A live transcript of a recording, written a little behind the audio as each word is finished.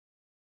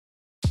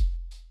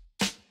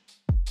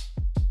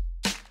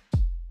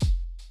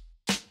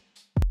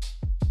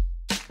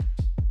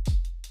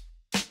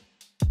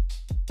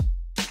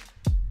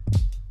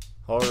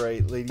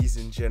Alright, ladies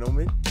and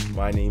gentlemen,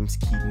 my name's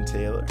Keaton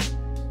Taylor,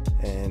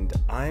 and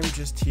I'm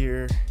just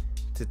here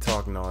to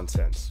talk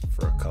nonsense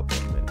for a couple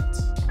of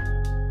minutes.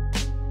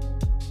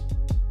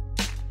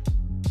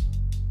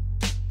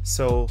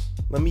 So,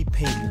 let me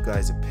paint you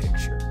guys a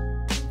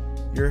picture.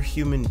 You're a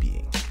human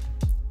being.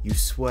 You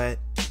sweat,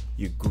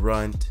 you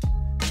grunt,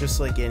 just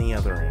like any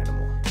other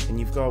animal, and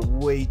you've got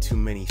way too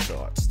many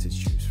thoughts to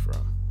choose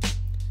from.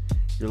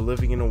 You're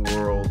living in a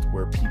world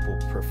where people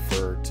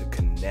prefer to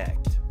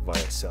connect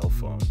via cell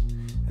phone,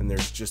 and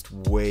there's just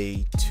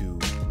way too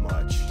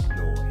much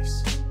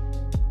noise.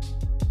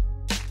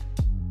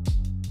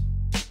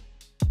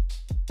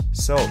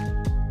 So,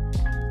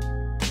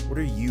 what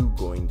are you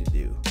going to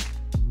do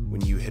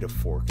when you hit a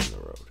fork in the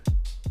road?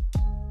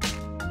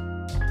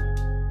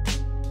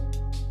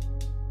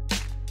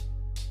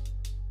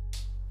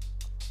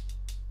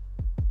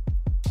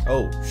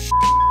 Oh,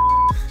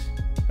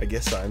 I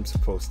guess I'm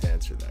supposed to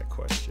answer that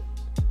question.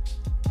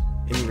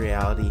 In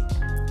reality,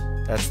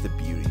 that's the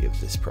beauty of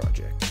this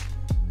project.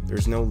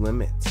 There's no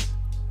limits.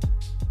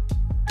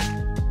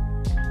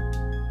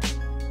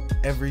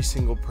 Every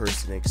single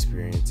person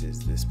experiences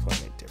this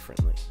planet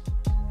differently.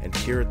 And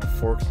here at the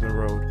Fork in the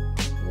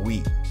Road,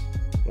 we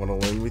want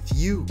to learn with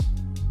you.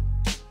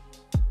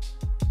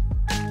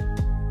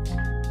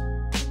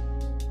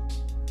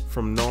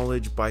 From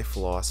knowledge by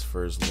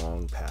philosophers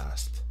long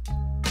past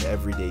to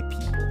everyday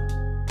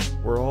people,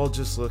 we're all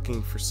just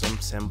looking for some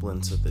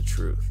semblance of the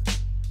truth.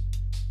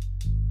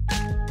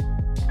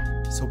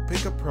 So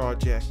pick a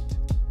project,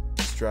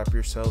 strap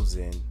yourselves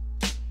in,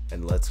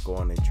 and let's go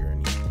on a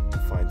journey to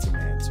find some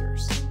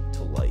answers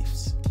to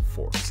life's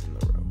forks in the road.